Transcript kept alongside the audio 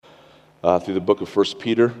through the book of First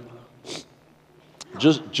Peter.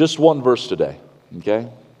 Just one verse today, okay?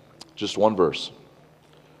 Just one verse.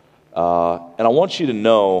 And I want you to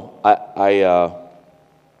know,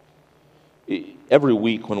 every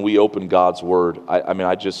week when we open God's Word,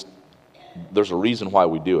 there's a reason why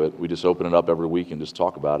we do it. We just open it up every week and just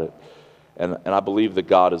talk about it. And I believe that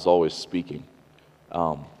God is always speaking.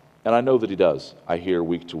 And I know that He does. I hear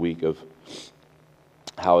week to week of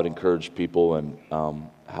how it encouraged people and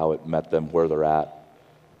how it met them where they're at.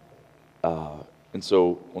 And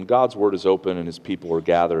so when God's Word is open and His people are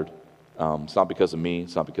gathered, it's not because of me,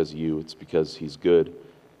 it's not because of you, it's because He's good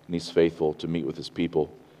and He's faithful to meet with His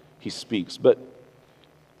people. He speaks. But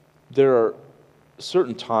there are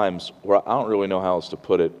certain times where I don't really know how else to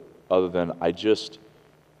put it other than I just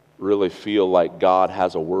really feel like God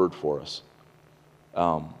has a word for us.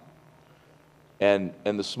 And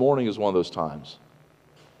this morning is one of those times.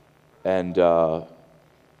 And I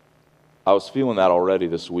was feeling that already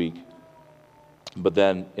this week. But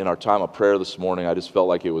then in our time of prayer this morning, I just felt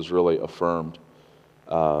like it was really affirmed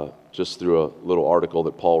just through a little article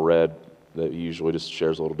that Paul read that he usually just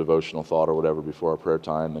shares a little devotional thought or whatever before our prayer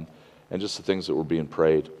time and just the things that were being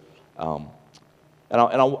prayed. I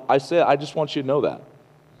just want you to know that.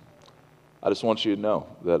 I just want you to know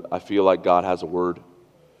that I feel like God has a word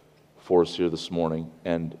for us here this morning.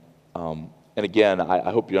 And again,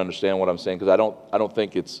 I hope you understand what I'm saying, because I don't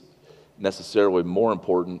think it's necessarily more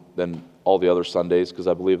important than all the other Sundays, because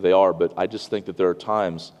I believe they are, but I just think that there are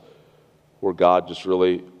times where God just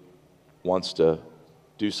really wants to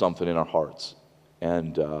do something in our hearts.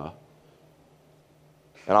 And I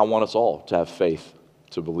want us all to have faith,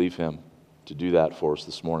 to believe Him, to do that for us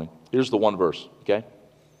this morning. Here's the one verse, okay?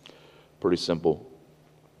 Pretty simple.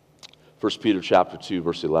 1 Peter chapter 2,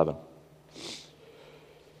 verse 11. He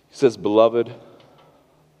says, "Beloved,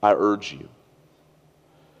 I urge you,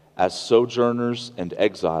 as sojourners and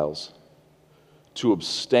exiles, to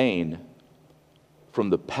abstain from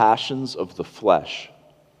the passions of the flesh,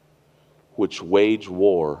 which wage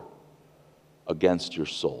war against your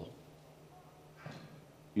soul."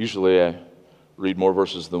 Usually I read more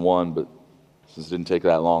verses than one, but since it didn't take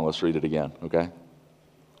that long, let's read it again, okay?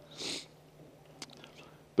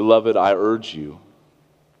 "Beloved, I urge you,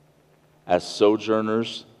 as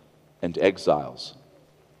sojourners and exiles,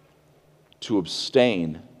 to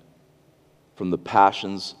abstain from the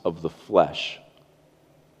passions of the flesh,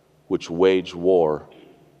 which wage war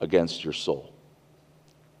against your soul."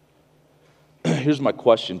 Here's my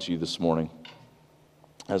question to you this morning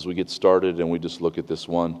as we get started and we just look at this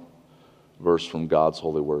one verse from God's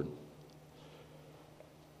holy word.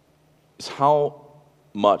 Is how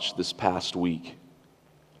much this past week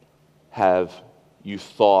have you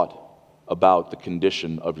thought about the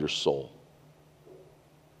condition of your soul?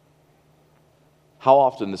 How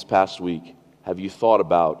often this past week have you thought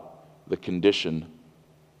about the condition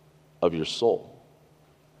of your soul?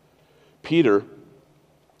 Peter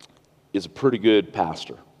is a pretty good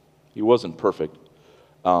pastor. He wasn't perfect,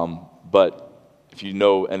 but if you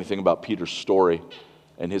know anything about Peter's story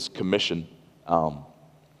and his commission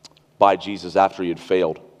by Jesus after he had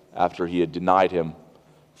failed, after he had denied Him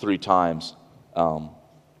 3 times,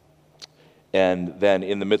 and then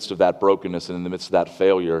in the midst of that brokenness and in the midst of that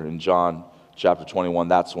failure, in John chapter 21,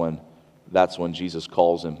 that's when Jesus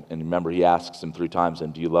calls him. And remember, He asks him 3 times,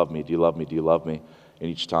 and do you love me? Do you love me? Do you love me? And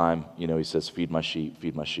each time, He says, feed my sheep,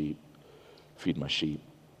 feed my sheep, feed my sheep.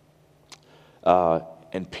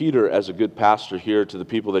 And Peter, as a good pastor here to the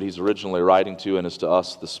people that he's originally writing to and as to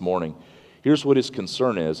us this morning, here's what his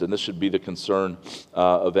concern is, and this should be the concern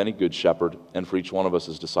of any good shepherd and for each one of us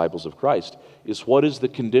as disciples of Christ, is what is the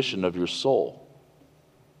condition of your soul?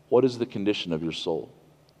 What is the condition of your soul?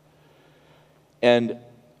 And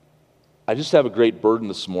I just have a great burden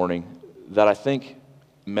this morning that I think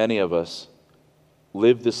many of us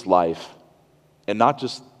live this life, and not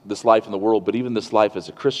just this life in the world, but even this life as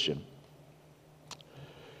a Christian,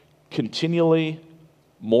 continually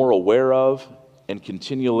more aware of and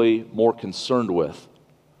continually more concerned with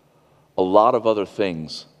a lot of other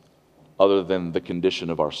things other than the condition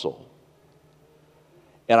of our soul.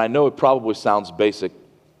 And I know it probably sounds basic,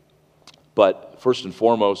 but first and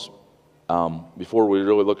foremost, before we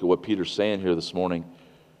really look at what Peter's saying here this morning,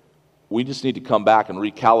 we just need to come back and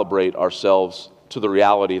recalibrate ourselves to the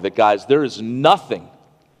reality that, guys, there is nothing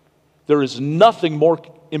more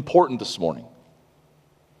important this morning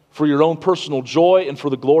for your own personal joy and for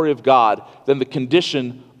the glory of God than the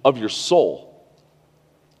condition of your soul.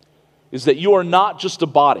 Is that you are not just a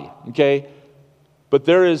body, okay? But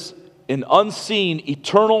there is an unseen,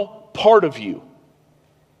 eternal part of you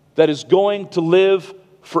that is going to live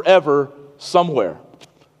forever somewhere.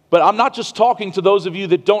 But I'm not just talking to those of you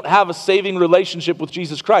that don't have a saving relationship with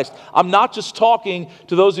Jesus Christ. I'm not just talking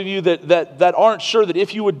to those of you that aren't sure that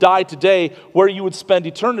if you would die today, where you would spend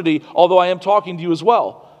eternity, although I am talking to you as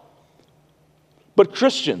well. But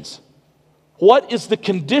Christians, what is the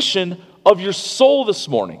condition of your soul this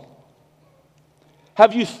morning?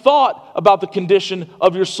 Have you thought about the condition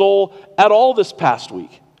of your soul at all this past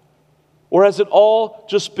week? Or has it all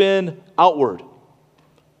just been outward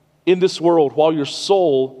in this world while your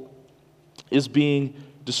soul is being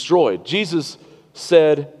destroyed? Jesus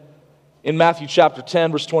said in Matthew chapter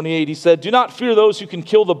 10, verse 28, he said, "Do not fear those who can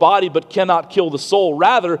kill the body but cannot kill the soul.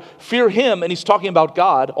 Rather, fear him," and he's talking about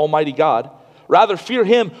God, Almighty God. "Rather, fear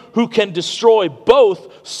him who can destroy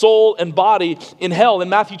both soul and body in hell." In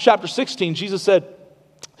Matthew chapter 16, Jesus said,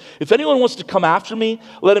 "If anyone wants to come after me,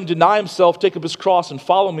 let him deny himself, take up his cross, and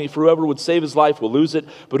follow me. For whoever would save his life will lose it,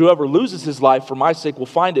 but whoever loses his life for my sake will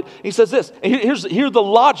find it." He says this, and here's the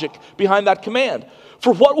logic behind that command.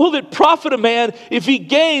 "For what will it profit a man if he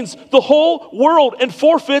gains the whole world and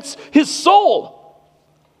forfeits his soul?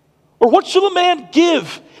 Or what shall a man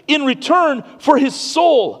give in return for his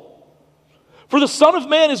soul? For the Son of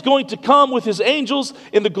Man is going to come with his angels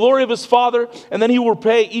in the glory of his Father, and then he will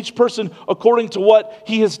repay each person according to what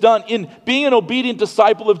he has done." In being an obedient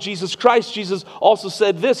disciple of Jesus Christ, Jesus also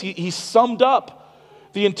said this. He summed up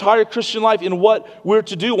the entire Christian life in what we're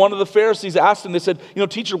to do. One of the Pharisees asked him, they said,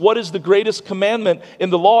 "Teacher, what is the greatest commandment in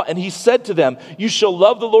the law?" And he said to them, "You shall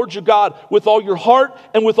love the Lord your God with all your heart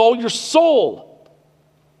and with all your soul."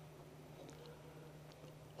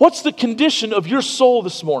 What's the condition of your soul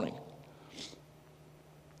this morning?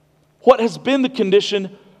 What has been the condition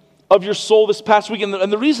of your soul this past week? And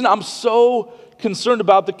the reason I'm so concerned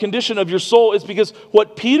about the condition of your soul is because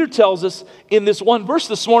what Peter tells us in this one verse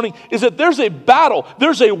this morning is that there's a battle,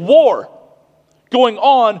 there's a war going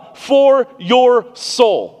on for your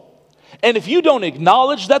soul. And if you don't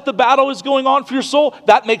acknowledge that the battle is going on for your soul,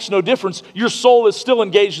 that makes no difference. Your soul is still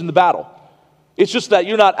engaged in the battle. It's just that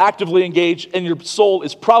you're not actively engaged and your soul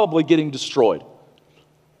is probably getting destroyed.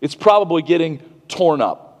 It's probably getting torn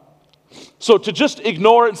up. So to just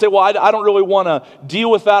ignore it and say, well, I don't really want to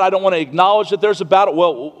deal with that. I don't want to acknowledge that there's a battle.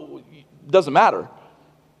 Well, it doesn't matter.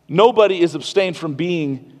 Nobody can abstain from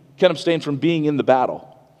being in the battle.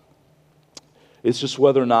 It's just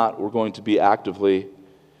whether or not we're going to be actively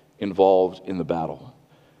involved in the battle.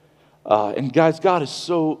 And guys, God is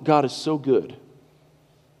so good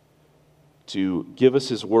to give us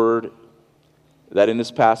His word that in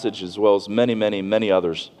this passage, as well as many, many, many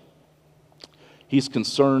others, He's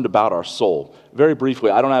concerned about our soul. Very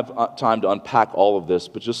briefly, I don't have time to unpack all of this,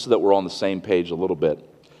 but just so that we're on the same page a little bit.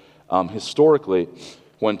 Historically,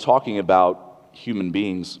 when talking about human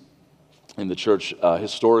beings in the church,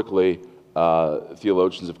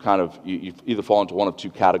 theologians have kind of, you either fall into one of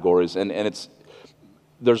two categories, and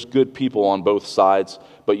there's good people on both sides,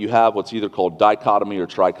 but you have what's either called dichotomy or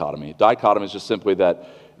trichotomy. Dichotomy is just simply that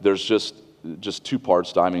there's just two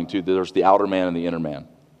parts, there's the outer man and the inner man.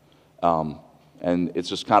 And it's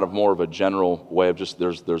just kind of more of a general way of just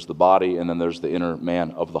there's the body and then there's the inner man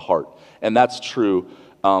of the heart. And that's true.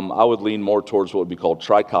 I would lean more towards what would be called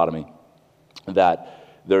trichotomy, that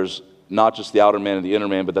there's not just the outer man and the inner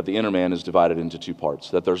man, but that the inner man is divided into two parts,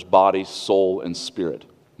 that there's body, soul, and spirit,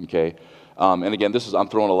 okay? And again, I'm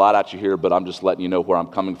throwing a lot at you here, but I'm just letting you know where I'm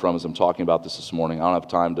coming from as I'm talking about this morning. I don't have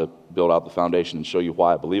time to build out the foundation and show you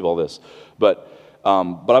why I believe all this, but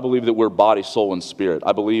I believe that we're body, soul, and spirit.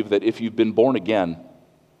 I believe that if you've been born again,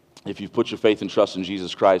 if you've put your faith and trust in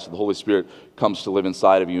Jesus Christ, the Holy Spirit comes to live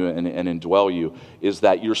inside of you and indwell you, is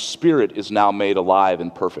that your spirit is now made alive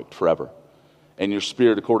and perfect forever. And your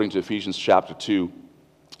spirit, according to Ephesians chapter 2,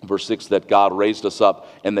 verse 6, that God raised us up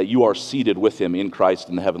and that you are seated with Him in Christ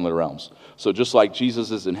in the heavenly realms. So just like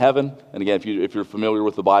Jesus is in heaven, and again, if you're familiar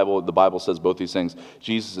with the Bible says both these things.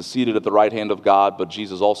 Jesus is seated at the right hand of God, but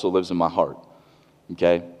Jesus also lives in my heart.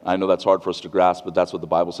 Okay, I know that's hard for us to grasp, but that's what the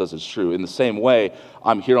Bible says is true. In the same way,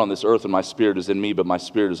 I'm here on this earth and my spirit is in me, but my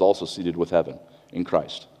spirit is also seated with heaven in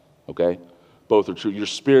Christ. Okay, both are true. Your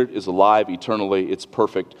spirit is alive eternally. It's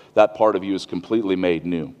perfect. That part of you is completely made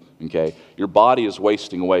new. Okay, your body is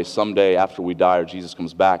wasting away. Someday after we die or Jesus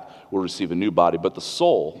comes back, we'll receive a new body. But the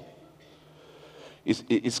soul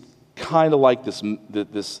is kind of like this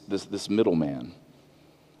middleman,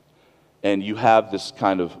 and you have this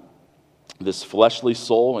fleshly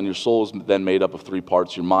soul, and your soul is then made up of three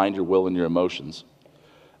parts: your mind, your will, and your emotions.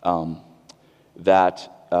 As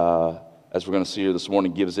we're going to see here this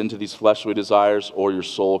morning, gives into these fleshly desires, or your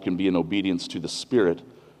soul can be in obedience to the Spirit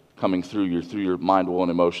coming through your mind, will,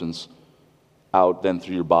 and emotions, out then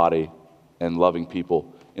through your body, and loving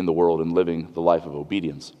people in the world and living the life of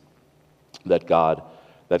obedience that God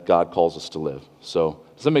calls us to live. So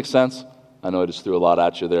does that make sense? I know I just threw a lot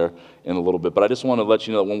at you there in a little bit, but I just want to let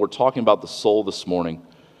you know that when we're talking about the soul this morning,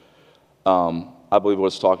 I believe what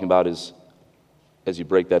it's talking about is, as you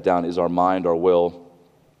break that down, is our mind, our will,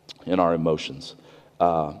 and our emotions.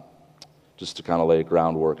 Just to kind of lay a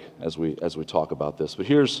groundwork as we talk about this. But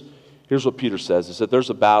here's what Peter says, is that there's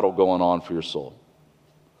a battle going on for your soul.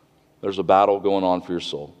 There's a battle going on for your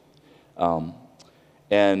soul.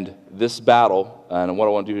 And this battle, and what I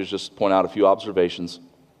want to do is just point out a few observations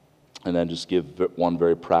and then just give one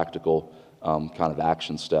very practical kind of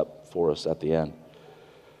action step for us at the end.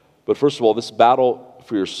 But first of all, this battle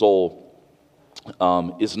for your soul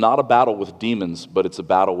is not a battle with demons, but it's a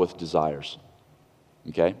battle with desires.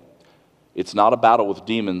 Okay? It's not a battle with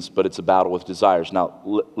demons, but it's a battle with desires.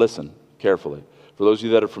 Now, listen carefully. For those of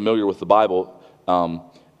you that are familiar with the Bible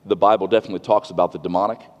definitely talks about the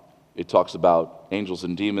demonic. It talks about angels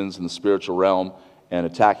and demons in the spiritual realm and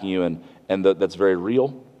attacking you, and that's very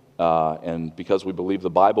real. And because we believe the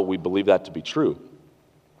Bible, we believe that to be true.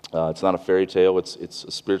 It's not a fairy tale, it's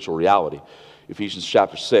a spiritual reality. Ephesians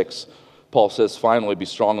chapter 6, Paul says, "Finally, be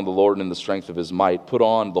strong in the Lord and in the strength of his might. Put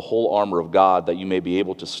on the whole armor of God, that you may be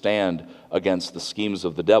able to stand against the schemes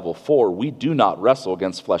of the devil. For we do not wrestle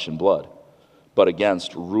against flesh and blood, but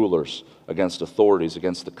against rulers, against authorities,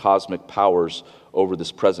 against the cosmic powers over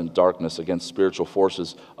this present darkness, against spiritual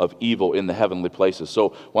forces of evil in the heavenly places."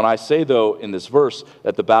 So when I say, though, in this verse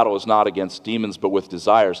that the battle is not against demons but with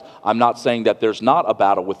desires, I'm not saying that there's not a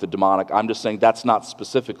battle with the demonic. I'm just saying that's not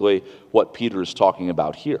specifically what Peter is talking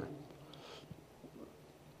about here.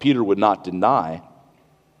 Peter would not deny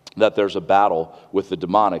that there's a battle with the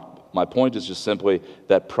demonic. My point is just simply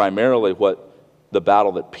that primarily what the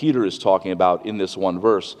battle that Peter is talking about in this one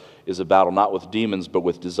verse is a battle not with demons but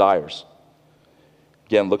with desires.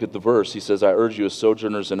 Again, look at the verse. He says, "I urge you as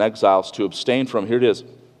sojourners and exiles to abstain from," here it is,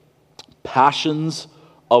 "passions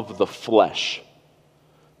of the flesh."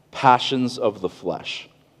 Passions of the flesh.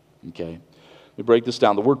 Okay? Let me break this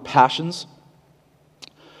down. The word passions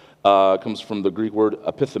comes from the Greek word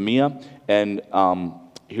epithemia, and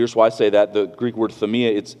here's why I say that. The Greek word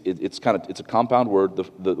themia, it's a compound word.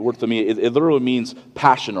 The word themia, it literally means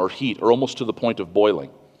passion or heat, or almost to the point of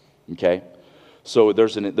boiling. Okay? So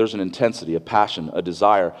there's an intensity, a passion, a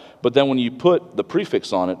desire. But then when you put the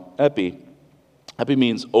prefix on it, epi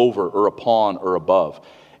means over or upon or above.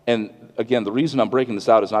 And again, the reason I'm breaking this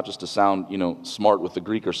out is not just to sound, smart with the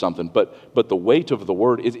Greek or something, but the weight of the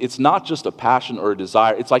word, it's not just a passion or a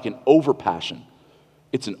desire. It's like an over passion.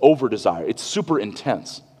 It's an over desire. It's super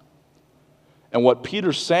intense. And what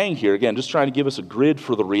Peter's saying here, again, just trying to give us a grid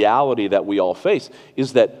for the reality that we all face,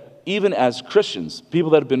 is that even as Christians,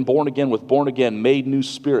 people that have been born again with born again, made new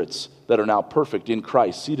spirits that are now perfect in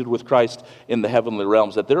Christ, seated with Christ in the heavenly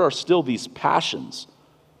realms, that there are still these passions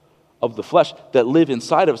of the flesh that live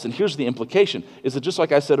inside of us. And here's the implication, is that just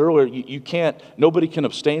like I said earlier, nobody can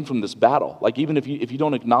abstain from this battle. Like even if you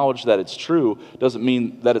don't acknowledge that it's true, doesn't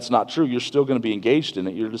mean that it's not true. You're still going to be engaged in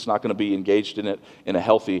it. You're just not going to be engaged in it in a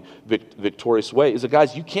healthy, victorious way. Is that,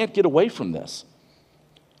 guys, you can't get away from this.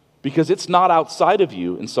 Because it's not outside of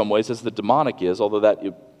you in some ways as the demonic is, although that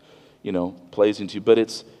plays into you, but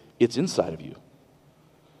it's inside of you.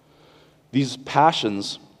 These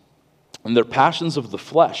passions, and they're passions of the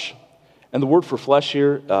flesh. And the word for flesh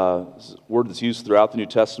here is a word that's used throughout the New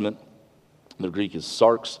Testament. The Greek is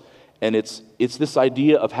sarx, and it's this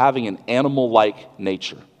idea of having an animal-like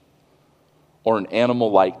nature or an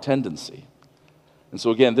animal-like tendency. And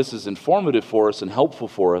so again, this is informative for us and helpful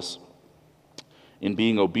for us in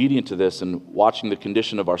being obedient to this and watching the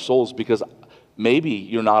condition of our souls, because maybe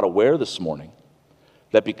you're not aware this morning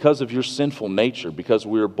that because of your sinful nature, because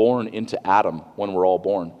we were born into Adam when we're all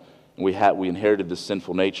born, and we inherited this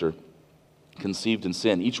sinful nature, conceived in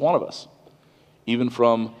sin, each one of us, even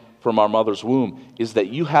from our mother's womb, is that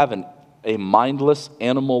you have a mindless,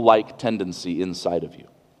 animal-like tendency inside of you.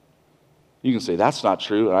 You can say, that's not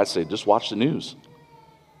true, and I'd say, just watch the news.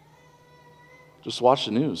 Just watch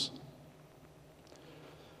the news.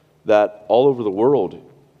 That all over the world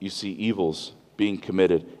you see evils being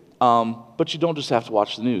committed. But you don't just have to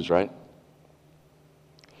watch the news, right?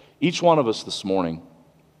 Each one of us this morning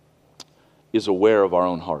is aware of our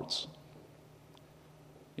own hearts.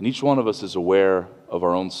 And each one of us is aware of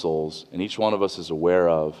our own souls. And each one of us is aware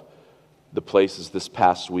of the places this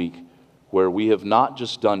past week where we have not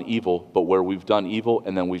just done evil, but where we've done evil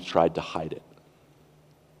and then we've tried to hide it.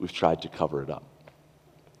 We've tried to cover it up.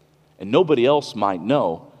 And nobody else might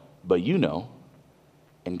know, but you know,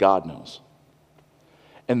 and God knows.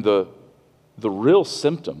 And the real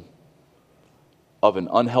symptom of an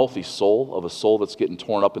unhealthy soul, of a soul that's getting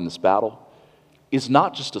torn up in this battle, is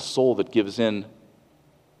not just a soul that gives in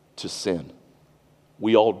to sin.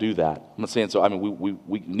 We all do that. I'm not saying so. I mean,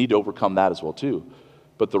 we need to overcome that as well too.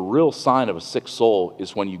 But the real sign of a sick soul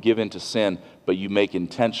is when you give in to sin, but you make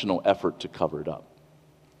intentional effort to cover it up,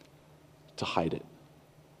 to hide it.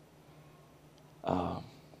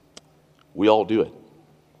 We all do it.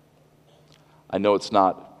 I know it's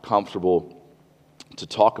not comfortable to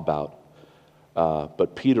talk about,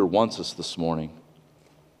 but Peter wants us this morning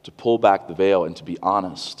to pull back the veil and to be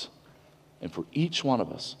honest, and for each one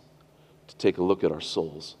of us to take a look at our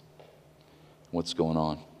souls and what's going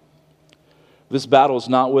on. This battle is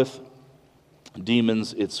not with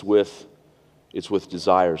demons, it's with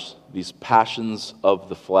desires, these passions of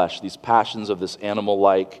the flesh, these passions of this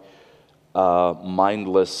animal-like,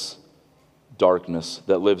 mindless darkness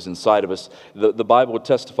that lives inside of us. The Bible would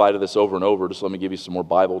testify to this over and over. Just let me give you some more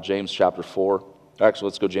Bible. James chapter 4. Actually,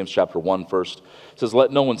 let's go James chapter 1 first. It says,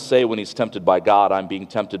 let no one say when he's tempted by God, I'm being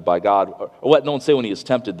tempted by God. Or let no one say when he is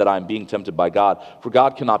tempted that I'm being tempted by God. For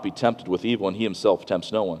God cannot be tempted with evil, and he himself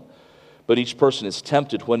tempts no one. But each person is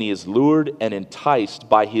tempted when he is lured and enticed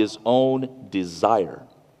by his own desire.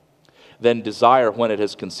 Then desire, when it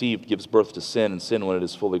has conceived, gives birth to sin, and sin, when it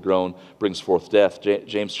is fully grown, brings forth death.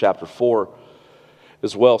 James chapter 4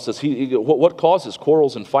 as well says, what causes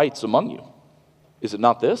quarrels and fights among you? Is it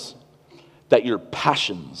not this? That your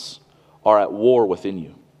passions are at war within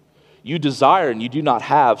you. You desire and you do not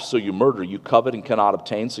have, so you murder. You covet and cannot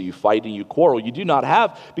obtain, so you fight and you quarrel. You do not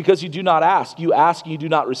have because you do not ask. You ask and you do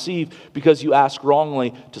not receive because you ask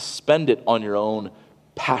wrongly to spend it on your own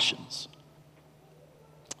passions.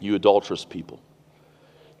 You adulterous people,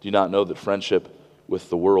 do you not know that friendship with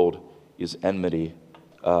the world is enmity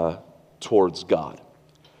towards God?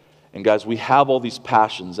 And guys, we have all these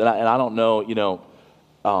passions, and I don't know,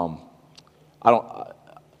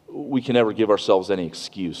 we can never give ourselves any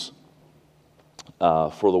excuse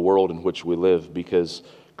for the world in which we live, because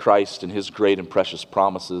Christ and his great and precious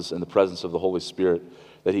promises and the presence of the Holy Spirit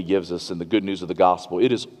that he gives us and the good news of the gospel,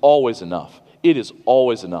 it is always enough. It is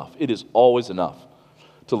always enough. It is always enough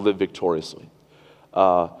to live victoriously.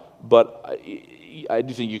 But I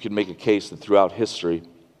do think you can make a case that throughout history,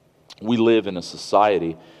 we live in a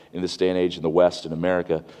society in this day and age in the West, in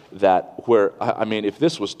America, that where, I mean, if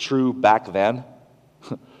this was true back then,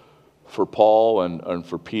 for Paul and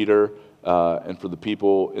for Peter and for the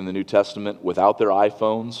people in the New Testament without their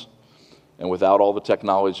iPhones and without all the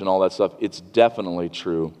technology and all that stuff, it's definitely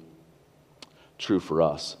true for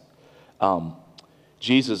us.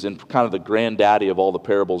 Jesus, in kind of the granddaddy of all the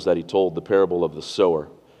parables that he told, the parable of the sower.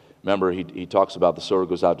 Remember, he talks about the sower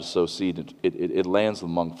goes out to sow seed. It lands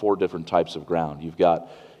among 4 different types of ground. You've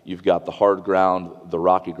got the hard ground, the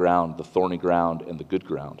rocky ground, the thorny ground, and the good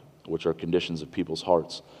ground, which are conditions of people's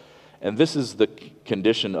hearts. And this is the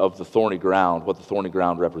condition of the thorny ground, what the thorny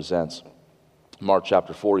ground represents. Mark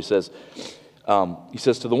chapter 4, he says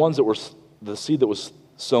to the ones that were the seed that was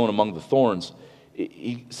sown among the thorns,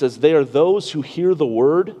 he says, they are those who hear the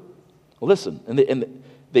word, listen, and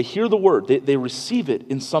they hear the word, they receive it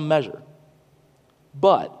in some measure.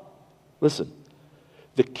 But, listen,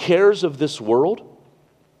 the cares of this world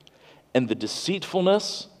and the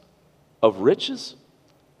deceitfulness of riches,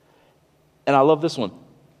 and I love this one,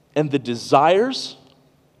 and the desires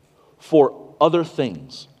for other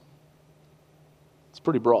things. It's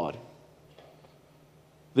pretty broad.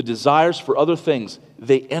 The desires for other things,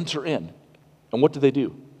 they enter in. And what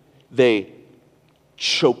do? They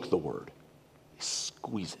choke the word. They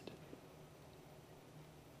squeeze it.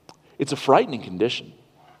 It's a frightening condition.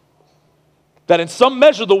 That in some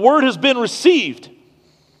measure the word has been received.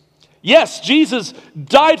 Yes, Jesus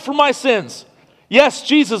died for my sins. Yes,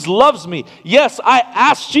 Jesus loves me. Yes, I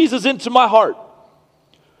asked Jesus into my heart.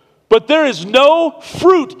 But there is no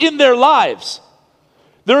fruit in their lives.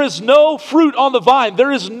 There is no fruit on the vine.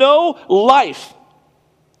 There is no life.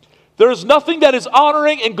 There is nothing that is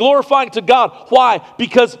honoring and glorifying to God. Why?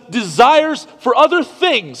 Because desires for other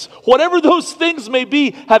things, whatever those things may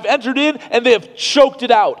be, have entered in and they have choked it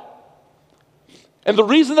out. And the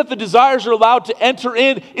reason that the desires are allowed to enter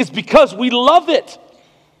in is because we love it.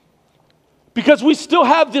 Because we still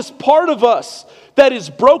have this part of us that is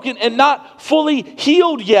broken and not fully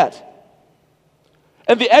healed yet.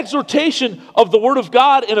 And the exhortation of the Word of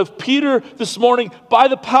God and of Peter this morning by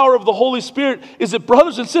the power of the Holy Spirit is that,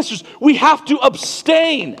 brothers and sisters, we have to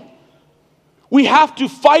abstain. We have to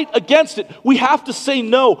fight against it. We have to say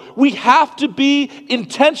no. We have to be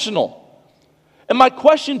intentional. And my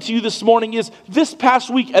question to you this morning is, this past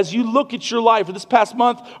week, as you look at your life, or this past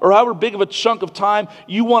month, or however big of a chunk of time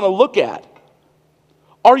you want to look at,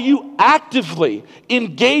 Are you actively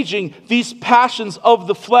engaging these passions of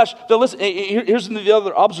the flesh? Now listen, here's the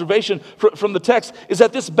other observation from the text, is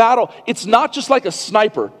that this battle, it's not just like a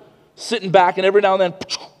sniper sitting back and every now and then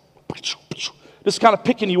just kind of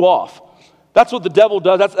picking you off. That's what the devil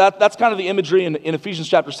does. That's kind of the imagery in Ephesians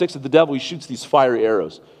chapter 6 of the devil. He shoots these fiery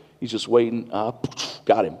arrows. He's just waiting.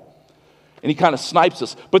 Got him. And he kind of snipes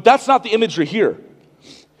us. But that's not the imagery here.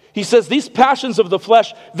 He says these passions of the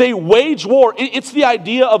flesh, they wage war. It's the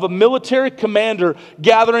idea of a military commander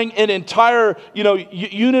gathering an entire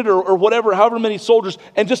unit or whatever, however many soldiers,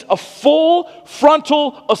 and just a full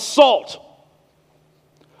frontal assault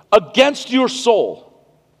against your soul.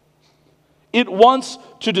 It wants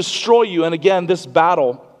to destroy you. And again, this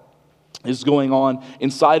battle is going on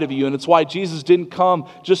inside of you. And it's why Jesus didn't come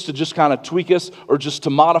just to kind of tweak us or just to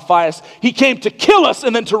modify us. He came to kill us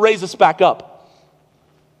and then to raise us back up.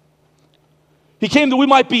 He came that we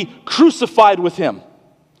might be crucified with him,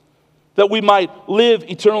 that we might live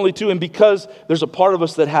eternally too. And because there's a part of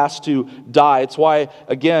us that has to die, it's why,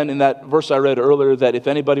 again, in that verse I read earlier, that if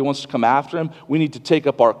anybody wants to come after him, we need to take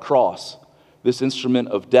up our cross, this instrument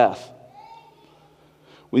of death.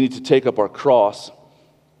 We need to take up our cross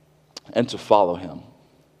and to follow him.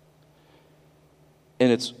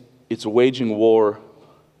 And it's waging war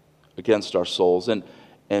against our souls.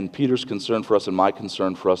 And Peter's concern for us and my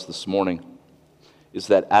concern for us this morning is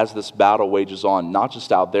that as this battle wages on, not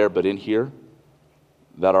just out there, but in here,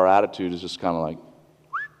 that our attitude is just kind of like,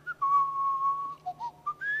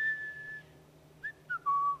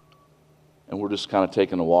 and we're just kind of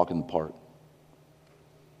taking a walk in the park.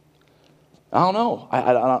 I don't know.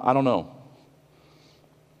 I don't know.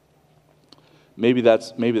 Maybe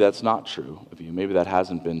that's not true of you. Maybe that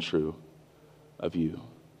hasn't been true of you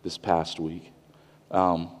this past week.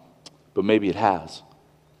 But maybe it has.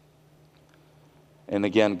 And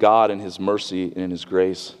again, God in his mercy and in his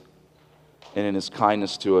grace and in his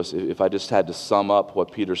kindness to us, if I just had to sum up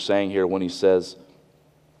what Peter's saying here when he says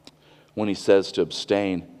to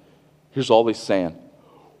abstain, here's all he's saying.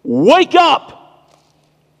 Wake up!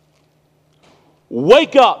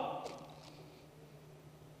 Wake up!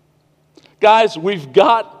 Guys, we've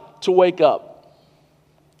got to wake up.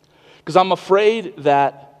 Because I'm afraid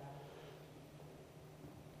that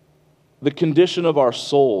the condition of our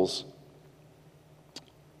souls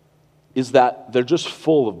is that they're just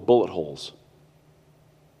full of bullet holes.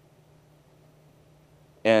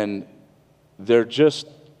 And they're just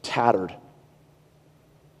tattered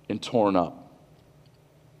and torn up.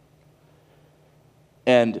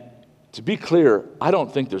 And to be clear, I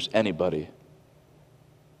don't think there's any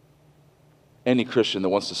Christian that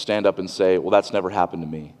wants to stand up and say, well, that's never happened to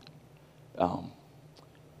me.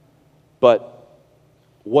 But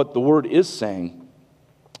what the word is saying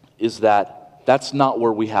is that that's not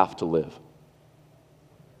where we have to live.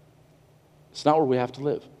 It's not where we have to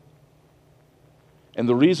live. And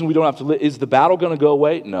the reason we don't have to live, is the battle going to go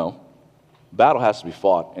away? No. The battle has to be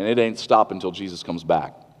fought, and it ain't stopped until Jesus comes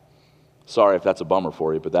back. Sorry if that's a bummer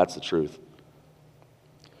for you, but that's the truth.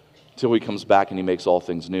 Until he comes back and he makes all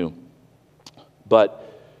things new. But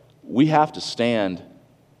we have to stand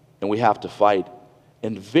and we have to fight.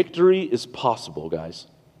 And victory is possible, guys.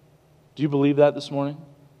 Do you believe that this morning?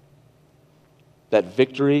 That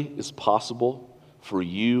victory is possible for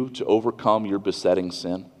you to overcome your besetting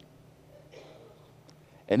sin.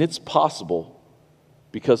 And it's possible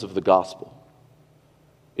because of the gospel.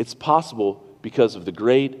 It's possible because of the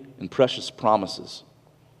great and precious promises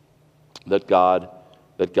that God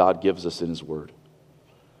gives us in his word.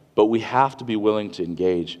 But we have to be willing to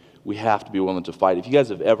engage. We have to be willing to fight. If you guys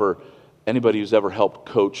have anybody who's ever helped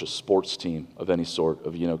coach a sports team of any sort,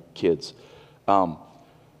 of kids,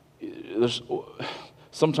 there's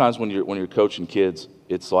sometimes when you're coaching kids,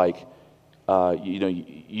 it's like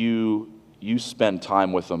you spend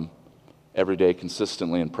time with them every day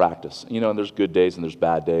consistently in practice. And there's good days and there's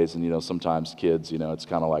bad days, and sometimes kids, it's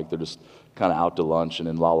kind of like they're just kind of out to lunch and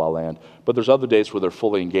in la la land. But there's other days where they're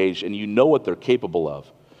fully engaged, and you know what they're capable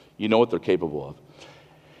of. You know what they're capable of.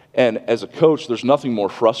 And as a coach, there's nothing more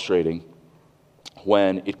frustrating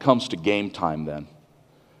when it comes to game time then.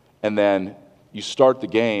 And then you start the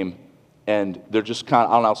game, and they're just kind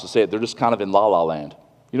of, I don't know how else to say it, they're just kind of in la-la land.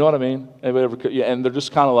 You know what I mean? And they're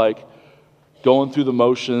just kind of like going through the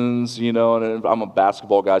motions, and I'm a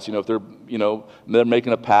basketball guy, so if they're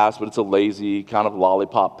making a pass, but it's a lazy kind of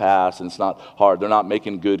lollipop pass, and it's not hard. They're not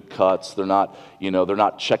making good cuts. They're not, they're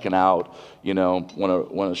not checking out, when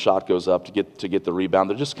a shot goes up to get the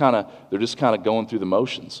rebound. They're just kind of going through the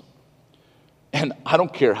motions. And I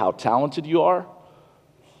don't care how talented you are.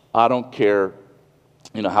 I don't care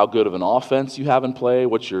how good of an offense you have in play,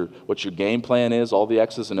 what your game plan is, all the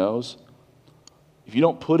X's and O's. If you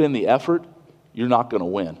don't put in the effort, you're not going to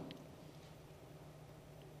win.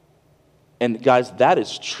 And guys, that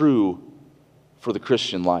is true for the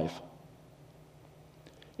Christian life.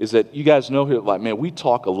 Is that you guys know here, like, man, we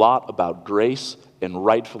talk a lot about grace, and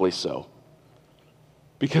rightfully so.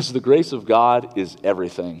 Because the grace of God is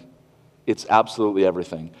everything. It's absolutely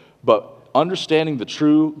everything. But understanding the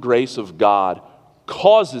true grace of God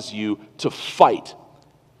causes you to fight.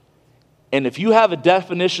 And if you have a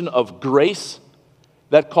definition of grace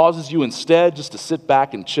that causes you instead just to sit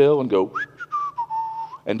back and chill and go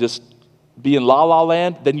and just be in la la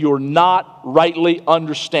land, then you're not rightly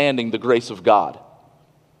understanding the grace of God.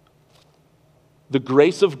 The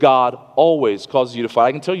grace of God always causes you to fight.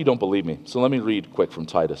 I can tell you don't believe me, so let me read quick from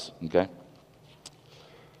Titus, okay?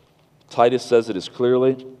 Titus says it as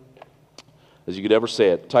clearly as you could ever say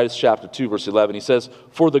it. Titus chapter 2, verse 11, he says,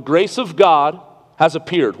 "For the grace of God has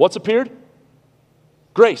appeared." What's appeared?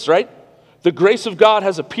 Grace, right? The grace of God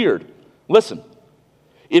has appeared. Listen,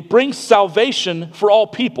 it brings salvation for all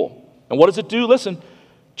people. And what does it do? Listen,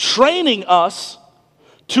 training us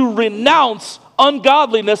to renounce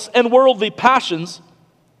ungodliness and worldly passions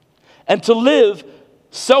and to live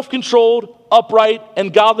self-controlled, upright,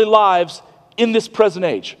 and godly lives in this present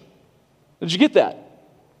age. Did you get that?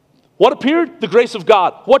 What appeared? The grace of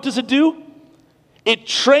God. What does it do? It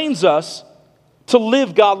trains us to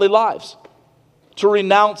live godly lives, to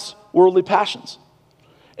renounce worldly passions.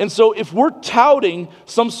 And so if we're touting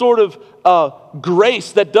some sort of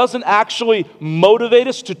grace that doesn't actually motivate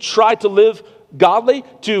us to try to live godly,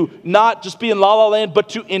 to not just be in la la land, but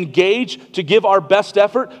to engage, to give our best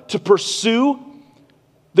effort, to pursue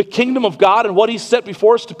the kingdom of God and what He's set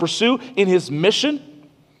before us to pursue in His mission,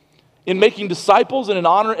 in making disciples and in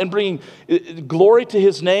honor and bringing glory to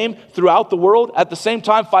His name throughout the world, at the same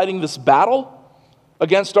time fighting this battle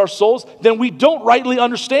against our souls, then we don't rightly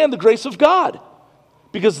understand the grace of God.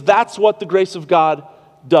 Because that's what the grace of God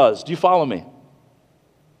does. Do you follow me?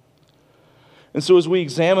 And so as we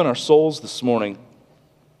examine our souls this morning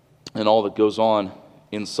and all that goes on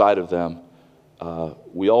inside of them,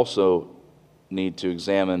 we also need to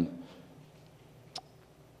examine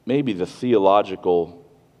maybe the theological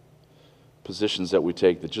positions that we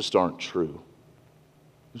take that just aren't true.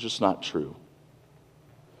 They're just not true.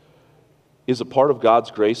 Is a part of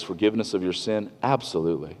God's grace forgiveness of your sin?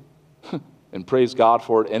 Absolutely. And praise God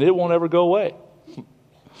for it, and it won't ever go away.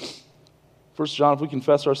 1 John, if we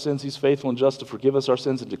confess our sins, He's faithful and just to forgive us our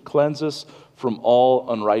sins and to cleanse us from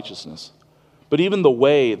all unrighteousness. But even the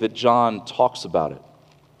way that John talks about it,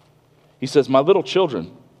 he says, "My little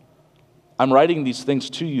children, I'm writing these things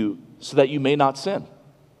to you so that you may not sin.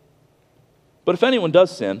 But if anyone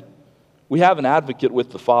does sin, we have an advocate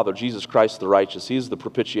with the Father, Jesus Christ the righteous. He is the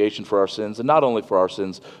propitiation for our sins, and not only for our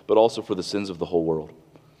sins, but also for the sins of the whole world.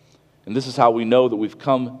 And this is how we know that we've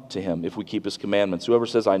come to Him, if we keep His commandments. Whoever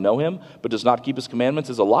says, 'I know Him,' but does not keep His commandments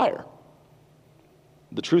is a liar.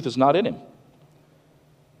 The truth is not in him.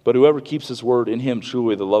 But whoever keeps His word, in him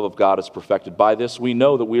truly the love of God is perfected. By this we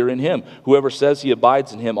know that we are in Him. Whoever says he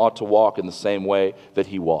abides in Him ought to walk in the same way that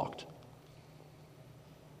He walked."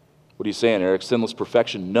 What are you saying, Eric? Sinless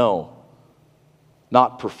perfection? No.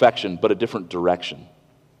 Not perfection, but a different direction.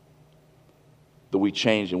 That we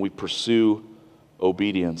change and we pursue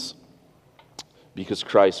obedience because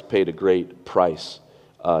Christ paid a great price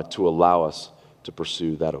to allow us to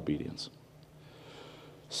pursue that obedience.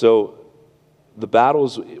 So the battle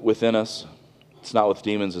is within us. It's not with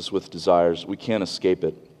demons, it's with desires. We can't escape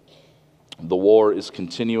it. The war is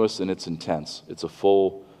continuous and it's intense. It's a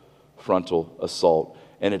full frontal assault.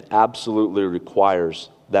 And it absolutely requires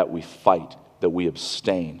that we fight, that we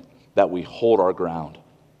abstain, that we hold our ground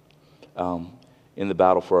in the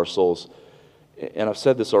battle for our souls. And I've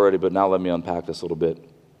said this already, but now let me unpack this a little bit.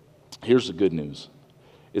 Here's the good news,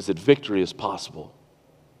 is that victory is possible.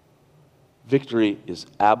 Victory is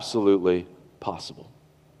absolutely possible.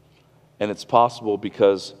 And it's possible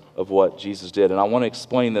because of what Jesus did. And I want to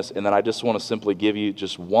explain this, and then I just want to simply give you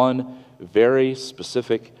just one very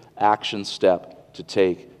specific action step to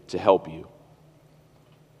take to help you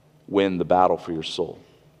win the battle for your soul.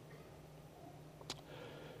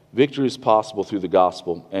 Victory is possible through the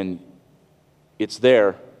gospel, and it's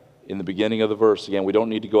there in the beginning of the verse. Again, we don't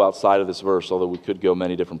need to go outside of this verse, although we could go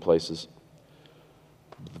many different places.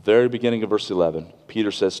 At the very beginning of verse 11,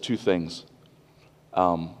 Peter says two things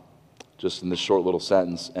just in this short little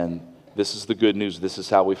sentence, and this is the good news. This is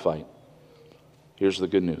how we fight. Here's the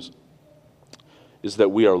good news, is that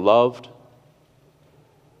we are loved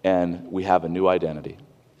and we have a new identity.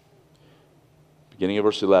 Beginning of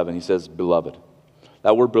verse 11, he says, "Beloved."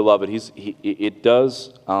 That word beloved, this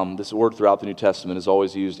word throughout the New Testament is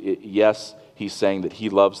always used. Yes, he's saying that he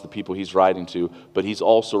loves the people he's writing to, but he's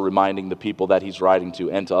also reminding the people that he's writing to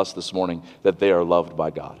and to us this morning that they are loved by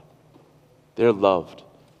God. They're loved.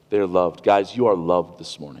 They're loved. Guys, you are loved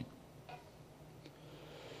this morning.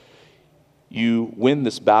 You win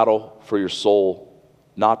this battle for your soul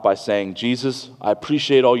not by saying, Jesus, I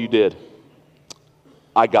appreciate all you did.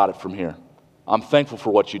 I got it from here. I'm thankful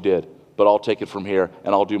for what you did, but I'll take it from here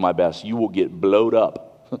and I'll do my best. You will get blowed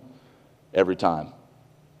up every time.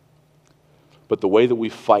 But the way that we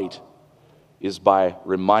fight is by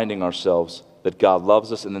reminding ourselves that God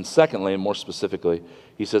loves us. And then secondly, and more specifically,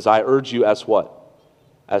 he says, I urge you as what?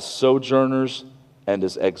 As sojourners and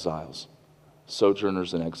as exiles.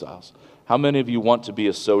 Sojourners and exiles. How many of you want to be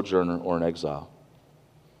a sojourner or an exile?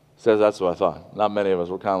 Says that's what I thought. Not many of us.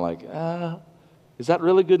 We're kind of like, is that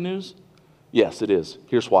really good news? Yes, it is.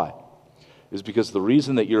 Here's why. It's because the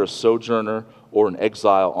reason that you're a sojourner or an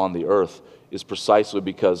exile on the earth is precisely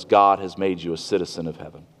because God has made you a citizen of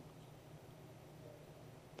heaven.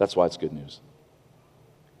 That's why it's good news.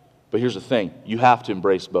 But here's the thing. You have to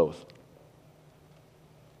embrace both.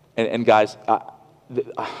 And guys, I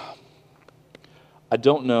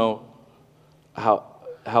don't know how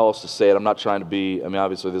else to say it. I'm not trying to be,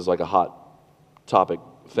 obviously this is like a hot topic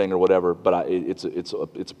thing or whatever, but it's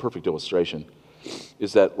a perfect illustration.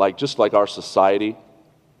 Is that just like our society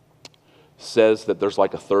says that there's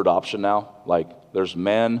like a third option now, like there's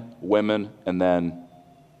men, women, and then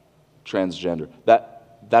transgender.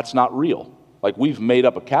 That's not real. Like we've made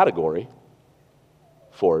up a category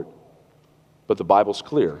for it, but the Bible's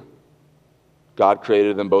clear. God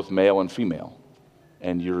created them both male and female,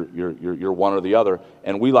 and you're one or the other.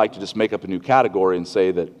 And we like to just make up a new category and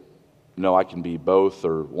say that no, I can be both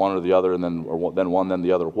or one or the other, and then one, then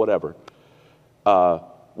the other, whatever.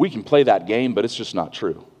 We can play that game, but it's just not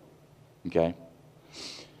true. Okay?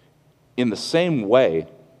 In the same way,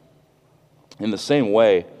 in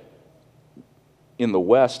the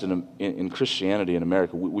West and in Christianity in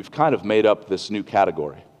America, we've kind of made up this new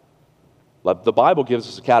category. Like the Bible gives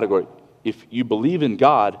us a category. If you believe in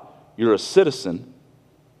God, you're a citizen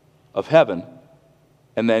of heaven,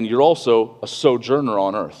 and then you're also a sojourner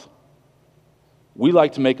on earth. We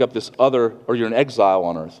like to make up this other, or you're an exile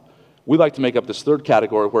on earth. We like to make up this third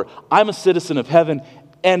category where I'm a citizen of heaven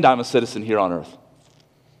and I'm a citizen here on earth.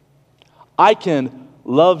 I can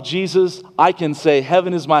love Jesus, I can say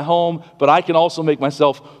heaven is my home, but I can also make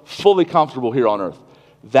myself fully comfortable here on earth.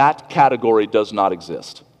 That category does not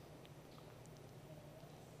exist.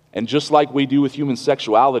 And just like we do with human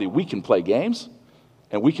sexuality, we can play games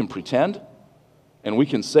and we can pretend and we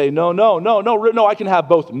can say, no, I can have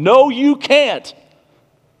both. No, you can't.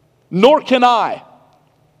 Nor can I.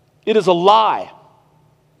 It is a lie.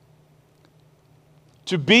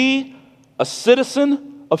 To be a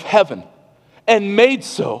citizen of heaven and made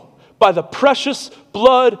so by the precious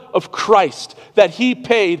blood of Christ that He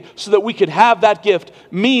paid so that we could have that gift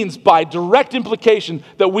means by direct implication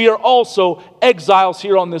that we are also exiles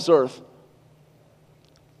here on this earth.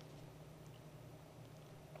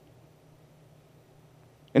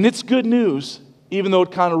 And it's good news, even though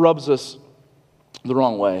it kind of rubs us the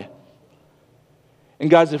wrong way. And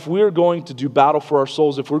guys, if we're going to do battle for our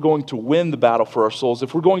souls, if we're going to win the battle for our souls,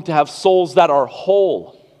 if we're going to have souls that are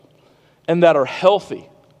whole and that are healthy,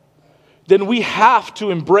 then we have to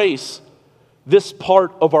embrace this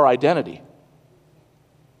part of our identity.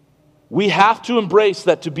 We have to embrace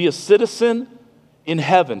that to be a citizen in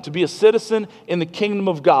heaven, to be a citizen in the kingdom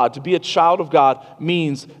of God, to be a child of God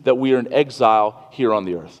means that we are in exile here on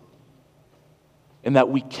the earth. And that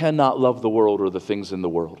we cannot love the world or the things in the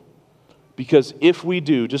world. Because if we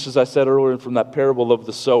do, just as I said earlier from that parable of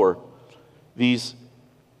the sower, these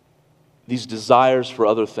desires for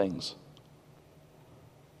other things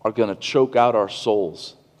are going to choke out our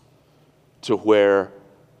souls to where,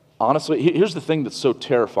 honestly, here's the thing that's so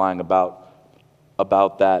terrifying about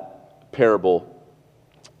that parable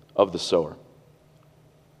of the sower,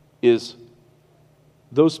 is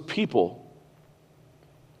those people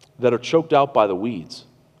that are choked out by the weeds.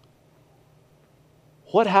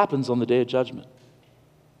 What happens on the day of judgment?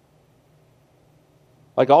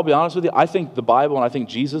 Like, I'll be honest with you, I think the Bible and I think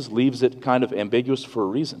Jesus leaves it kind of ambiguous for a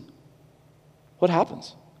reason. What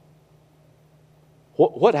happens?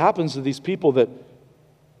 What happens to these people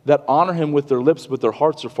that honor Him with their lips, but their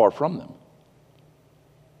hearts are far from them?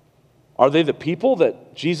 Are they the people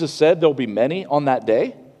that Jesus said there'll be many on that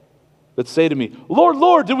day that say to me, Lord,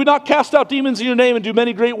 Lord, did we not cast out demons in your name and do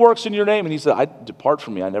many great works in your name? And He said, depart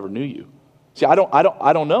from me, I never knew you. See, I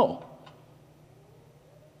don't know.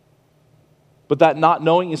 But that not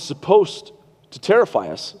knowing is supposed to terrify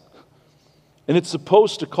us. And it's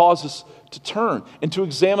supposed to cause us to turn and to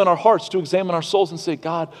examine our hearts, to examine our souls and say,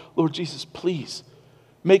 God, Lord Jesus, please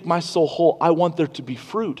make my soul whole. I want there to be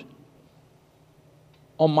fruit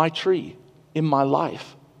on my tree, in my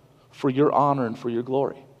life, for your honor and for your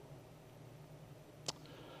glory.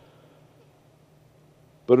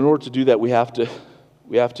 But in order to do that, we have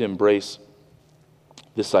to embrace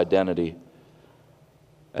this identity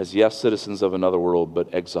as, yes, citizens of another world,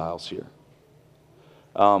 but exiles here.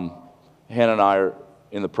 Hannah and I are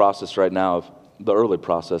in the process right now of the early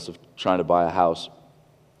process of trying to buy a house.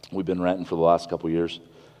 We've been renting for the last couple of years.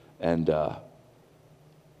 And,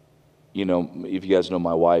 if you guys know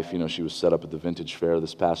my wife, she was set up at the Vintage Fair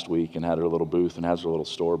this past week and had her little booth and has her little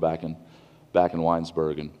store back in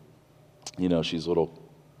Winesburg. And, she's a little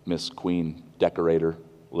Miss Queen decorator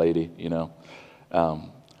lady,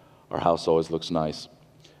 Our house always looks nice.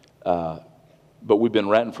 But we've been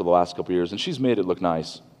renting for the last couple of years, and she's made it look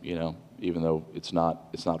nice, even though it's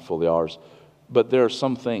not fully ours. But there are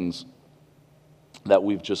some things that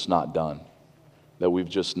we've just not done, that we've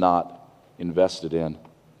just not invested in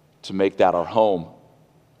to make that our home.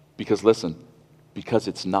 Because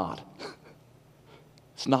it's not.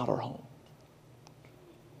 It's not our home.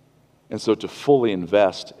 And so to fully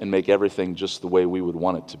invest and make everything just the way we would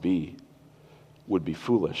want it to be would be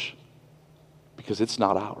foolish, because it's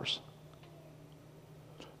not ours.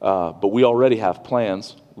 But we already have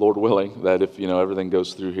plans, Lord willing, that if everything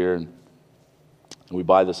goes through here and we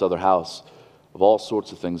buy this other house, of all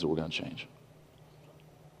sorts of things that we're going to change,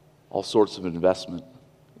 all sorts of investment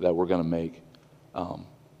that we're going to make, all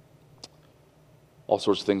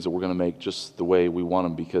sorts of things that we're going to make just the way we want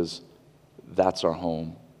them, because that's our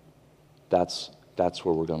home. That's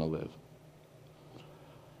where we're going to live.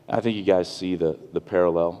 And I think you guys see the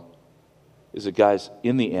parallel. Is that, guys,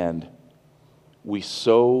 in the end, we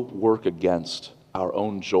so work against our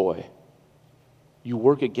own joy. You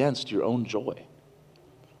work against your own joy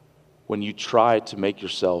when you try to make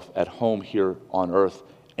yourself at home here on earth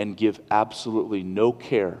and give absolutely no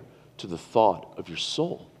care to the thought of your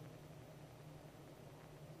soul.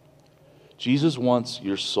 Jesus wants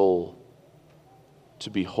your soul to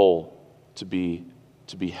be whole, to be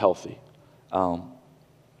healthy. And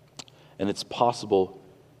it's possible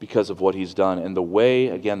because of what he's done. And the way,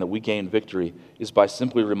 again, that we gain victory is by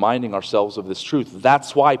simply reminding ourselves of this truth.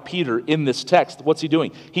 That's why Peter, in this text, what's he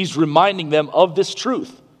doing? He's reminding them of this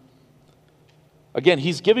truth. Again,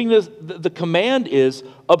 he's giving the command is,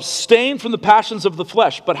 abstain from the passions of the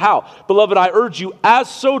flesh. But how? Beloved, I urge you, as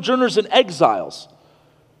sojourners and exiles.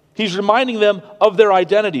 He's reminding them of their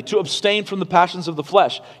identity, to abstain from the passions of the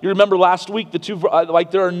flesh. You remember last week,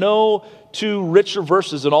 there are no two richer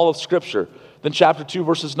verses in all of Scripture than chapter 2,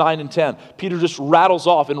 verses 9 and 10. Peter just rattles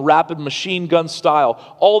off in rapid machine gun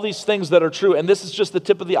style all these things that are true. And this is just the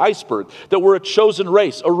tip of the iceberg, that we're a chosen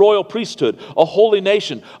race, a royal priesthood, a holy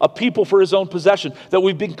nation, a people for his own possession, that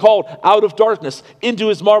we've been called out of darkness into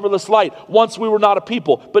his marvelous light. Once we were not a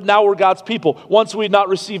people, but now we're God's people. Once we had not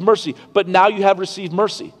received mercy, but now you have received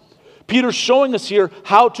mercy. Peter's showing us here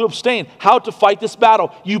how to abstain, how to fight this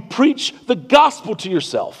battle. You preach the gospel to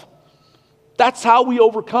yourself. That's how we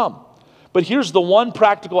overcome. But here's the one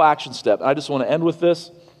practical action step. I just want to end with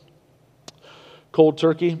this. Cold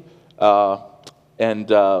turkey. And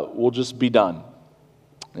we'll just be done.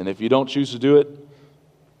 And if you don't choose to do it,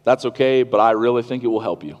 that's okay, but I really think it will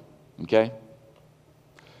help you. Okay?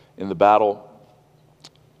 In the battle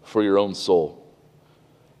for your own soul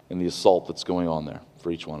and the assault that's going on there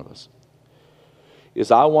for each one of us, is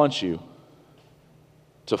I want you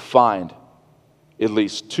to find at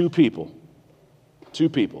least two people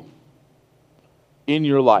in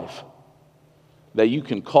your life that you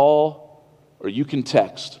can call or you can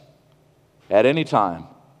text at any time,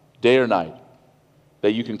 day or night,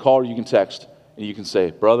 that you can call or you can text and you can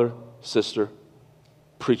say, brother, sister,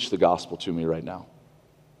 preach the gospel to me right now.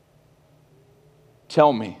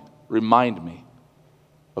 Tell me, remind me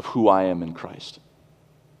of who I am in Christ.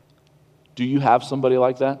 Do you have somebody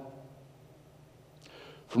like that?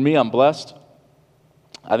 For me, I'm blessed.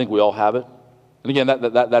 I think we all have it. And again,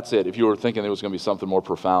 that's it. If you were thinking there was going to be something more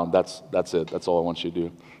profound, that's it. That's all I want you to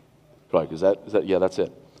do. Right? Is that? Yeah, that's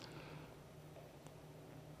it.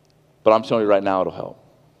 But I'm telling you right now, it'll help.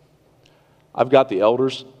 I've got the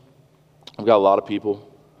elders. I've got a lot of people.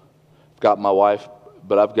 I've got my wife,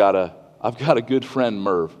 but I've got a good friend,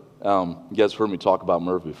 Merv. You guys have heard me talk about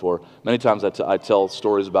Merv before. Many times I tell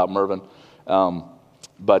stories about Mervin,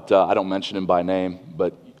 but I don't mention him by name.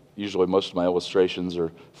 But usually most of my illustrations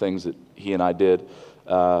are things that he and I did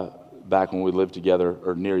back when we lived together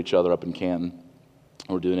or near each other up in Canton.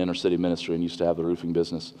 We're doing inner city ministry and used to have the roofing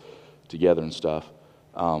business together and stuff.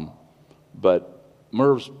 But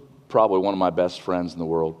Merv's probably one of my best friends in the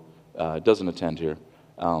world. Doesn't attend here.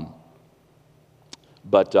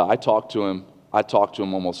 But I talk to him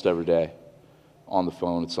almost every day on the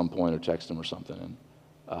phone at some point or text him or something.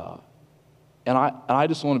 And I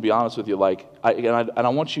just want to be honest with you, like, I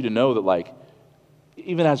want you to know that, like,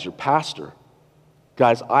 even as your pastor,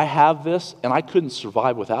 guys, I have this, and I couldn't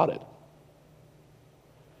survive without it.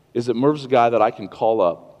 Is that Merv's a guy that I can call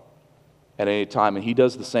up at any time, and he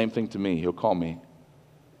does the same thing to me. He'll call me.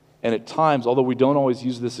 And at times, although we don't always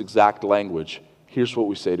use this exact language, here's what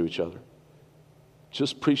we say to each other.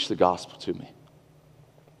 Just preach the gospel to me.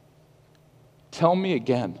 Tell me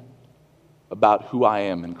again about who I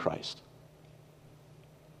am in Christ.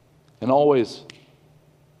 And always,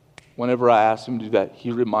 whenever I ask him to do that,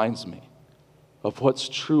 he reminds me of what's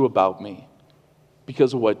true about me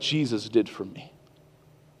because of what Jesus did for me.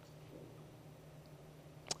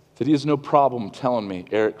 That he has no problem telling me,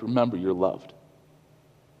 Eric, remember, you're loved.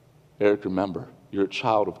 Eric, remember, you're a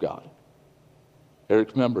child of God.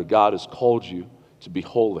 Eric, remember, God has called you to be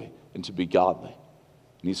holy and to be godly.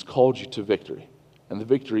 And he's called you to victory. And the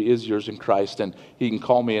victory is yours in Christ. And he can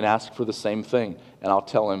call me and ask for the same thing, and I'll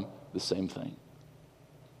tell him the same thing.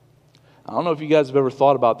 I don't know if you guys have ever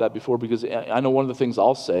thought about that before, because I know one of the things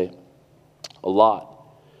I'll say a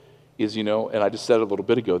lot is, and I just said it a little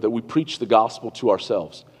bit ago, that we preach the gospel to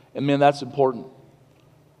ourselves. And man, that's important.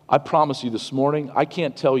 I promise you this morning, I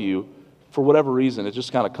can't tell you, for whatever reason, it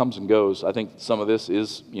just kind of comes and goes. I think some of this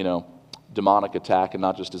is, demonic attack and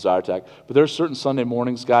not just desire attack. But there are certain Sunday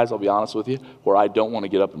mornings, guys, I'll be honest with you, where I don't want to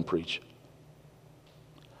get up and preach.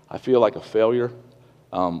 I feel like a failure.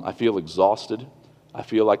 I feel exhausted. I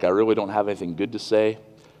feel like I really don't have anything good to say.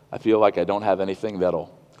 I feel like I don't have anything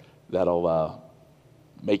that'll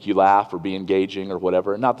make you laugh or be engaging or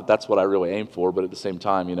whatever. Not that that's what I really aim for, but at the same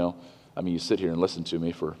time, you sit here and listen to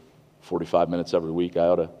me for 45 minutes every week. I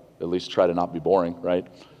ought to at least try to not be boring, right?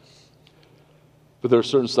 But there are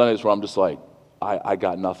certain Sundays where I'm just like, I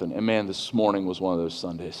got nothing. And man, this morning was one of those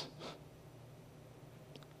Sundays.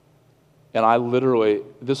 And I literally,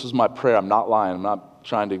 this was my prayer. I'm not lying. I'm not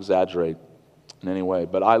trying to exaggerate in any way.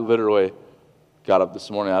 But I literally got up this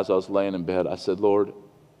morning as I was laying in bed. I said, Lord,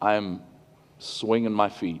 I am swinging my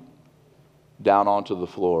feet down onto the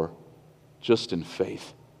floor just in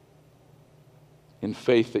faith. In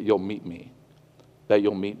faith that you'll meet me. That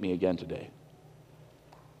you'll meet me again today.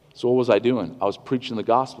 So what was I doing? I was preaching the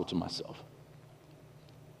gospel to myself.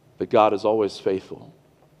 That God is always faithful.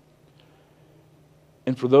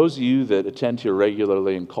 And for those of you that attend here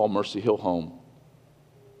regularly and call Mercy Hill home,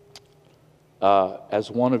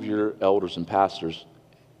 as one of your elders and pastors,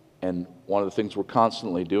 and one of the things we're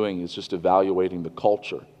constantly doing is just evaluating the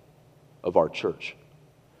culture of our church.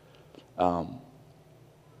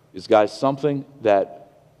 Is, guys, something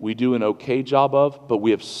that we do an okay job of, but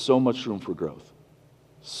we have so much room for growth.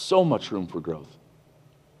 So much room for growth.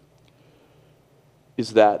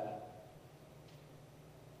 Is that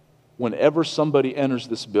whenever somebody enters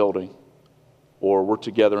this building, or we're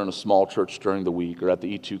together in a small church during the week, or at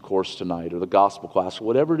the E2 course tonight, or the gospel class, or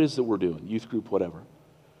whatever it is that we're doing, youth group, whatever,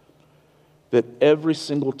 that every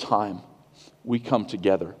single time we come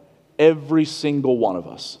together, every single one of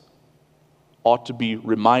us ought to be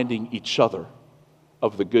reminding each other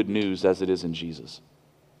of the good news as it is in Jesus.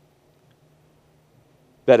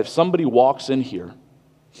 That if somebody walks in here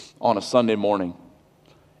on a Sunday morning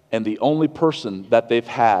and the only person that they've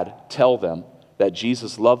had tell them that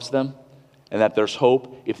Jesus loves them and that there's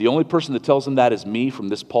hope, if the only person that tells them that is me from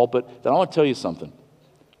this pulpit, then I want to tell you something.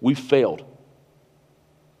 We failed.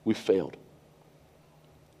 We failed.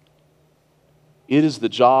 It is the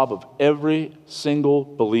job of every single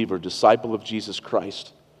believer, disciple of Jesus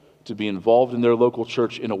Christ, to be involved in their local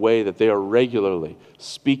church in a way that they are regularly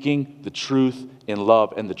speaking the truth in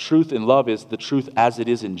love. And the truth in love is the truth as it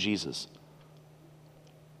is in Jesus.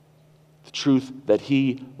 The truth that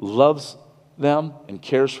he loves them and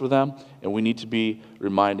cares for them, and we need to be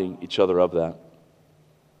reminding each other of that.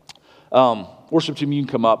 Worship team, you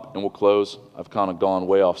can come up and we'll close. I've kind of gone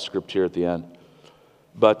way off script here at the end.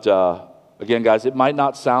 But again, guys, it might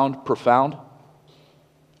not sound profound,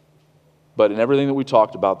 but in everything that we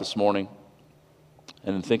talked about this morning,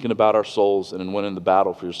 and in thinking about our souls and in winning the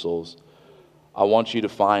battle for your souls, I want you to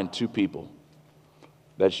find two people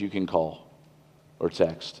that you can call or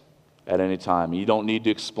text at any time. You don't need to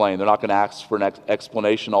explain. They're not going to ask for an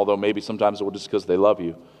explanation, although maybe sometimes it will just because they love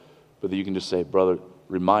you. But that you can just say, brother,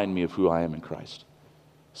 remind me of who I am in Christ.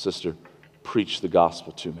 Sister, preach the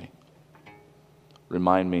gospel to me.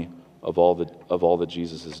 Remind me of all that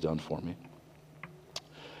Jesus has done for me.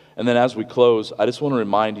 And then as we close, I just want to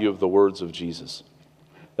remind you of the words of Jesus.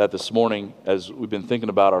 That this morning, as we've been thinking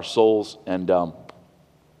about our souls and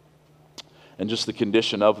just the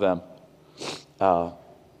condition of them,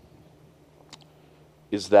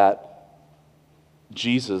 is that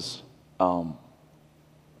Jesus, one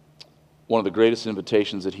of the greatest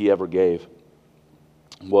invitations that he ever gave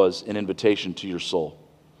was an invitation to your soul.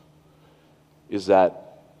 Is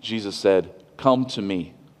that Jesus said, "Come to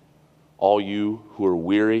me, all you who are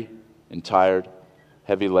weary and tired,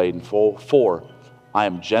 heavy laden, for I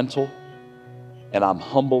am gentle and I'm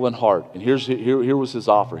humble in heart." And here was his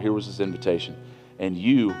offer, here was his invitation. "And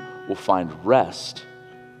you will find rest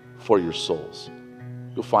for your souls."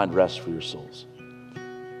 You'll find rest for your souls.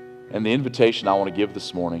 And the invitation I want to give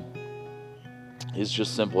this morning is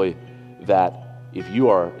just simply that if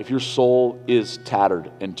your soul is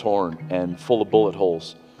tattered and torn and full of bullet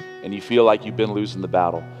holes, and you feel like you've been losing the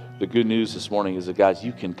battle, the good news this morning is that, guys,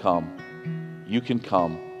 you can come. You can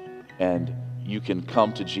come, and you can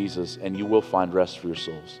come to Jesus, and you will find rest for your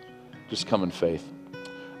souls. Just come in faith.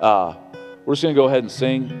 We're just going to go ahead and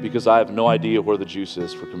sing because I have no idea where the juice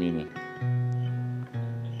is for communion.